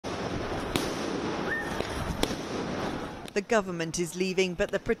The government is leaving,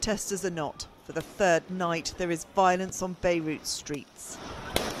 but the protesters are not. For the third night, there is violence on Beirut streets.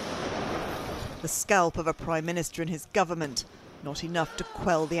 The scalp of a prime minister and his government, not enough to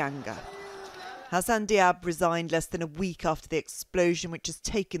quell the anger. Hassan Diab resigned less than a week after the explosion which has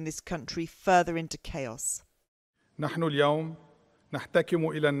taken this country further into chaos. نحن اليوم نحتكم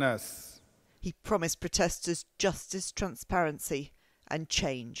إلى الناس. He promised protesters justice, transparency and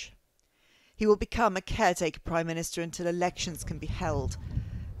change. He will become a caretaker prime minister until elections can be held,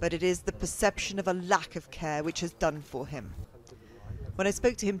 but it is the perception of a lack of care which has done for him. When I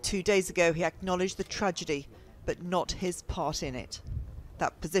spoke to him 2 days ago, he acknowledged the tragedy, but not his part in it.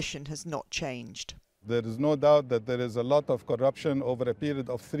 That position has not changed. There is no doubt that there is a lot of corruption over a period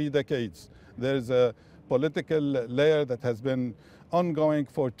of 3 decades. There is a political layer that has been ongoing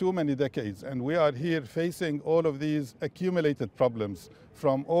for too many decades, and we are here facing all of these accumulated problems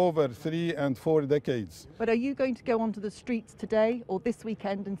from over 3 and 4 decades. But are you going to go onto the streets today or this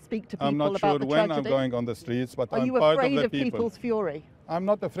weekend and speak to people I'm not about sure the when tragedy? I'm going on the streets, but I'm are you part afraid of the of people. people's fury? I'm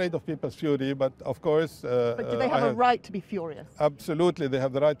not afraid of people's fury, but of course... but do they have a right to be furious? Absolutely, they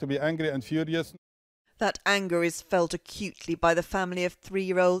have the right to be angry and furious. That anger is felt acutely by the family of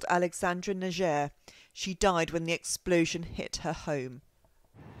 3-year-old Alexandra Najer. She died when the explosion hit her home.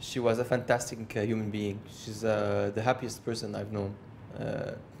 She was a fantastic human being. She's the happiest person I've known.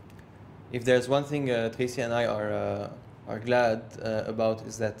 If there's one thing Tracy and I are glad about,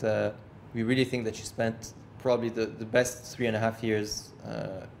 is that we really think that she spent probably the best 3.5 years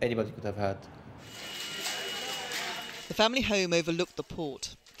anybody could have had. The family home overlooked the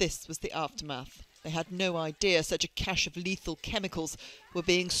port. This was the aftermath. They had no idea such a cache of lethal chemicals were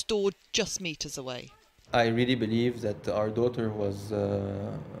being stored just meters away. I really believe that our daughter was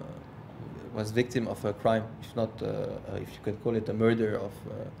victim of a crime, if not, if you could call it a murder, of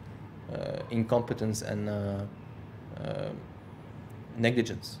incompetence and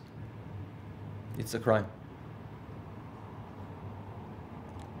negligence. It's a crime.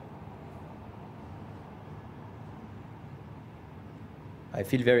 I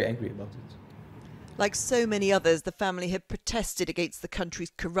feel very angry about it. Like so many others, the family had protested against the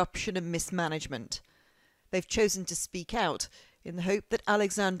country's corruption and mismanagement. They've chosen to speak out in the hope that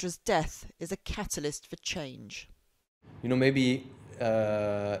Alexandra's death is a catalyst for change. You know, maybe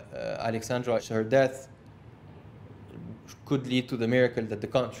Alexandra, her death could lead to the miracle that the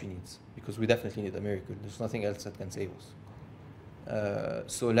country needs, because we definitely need a miracle. There's nothing else that can save us.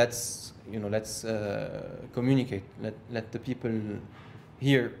 So let's communicate. Let the people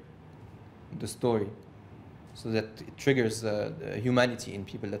hear the story, so that it triggers humanity in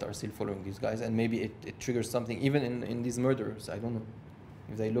people that are still following these guys, and maybe it triggers something even in these murderers. I don't know.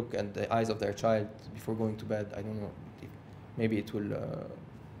 If they look at the eyes of their child before going to bed, I don't know. Maybe it will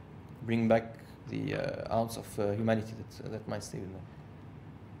bring back the ounce of humanity that might stay with them.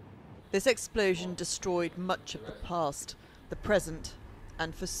 This explosion destroyed much of the past, the present,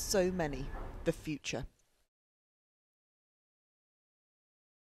 and for so many, the future.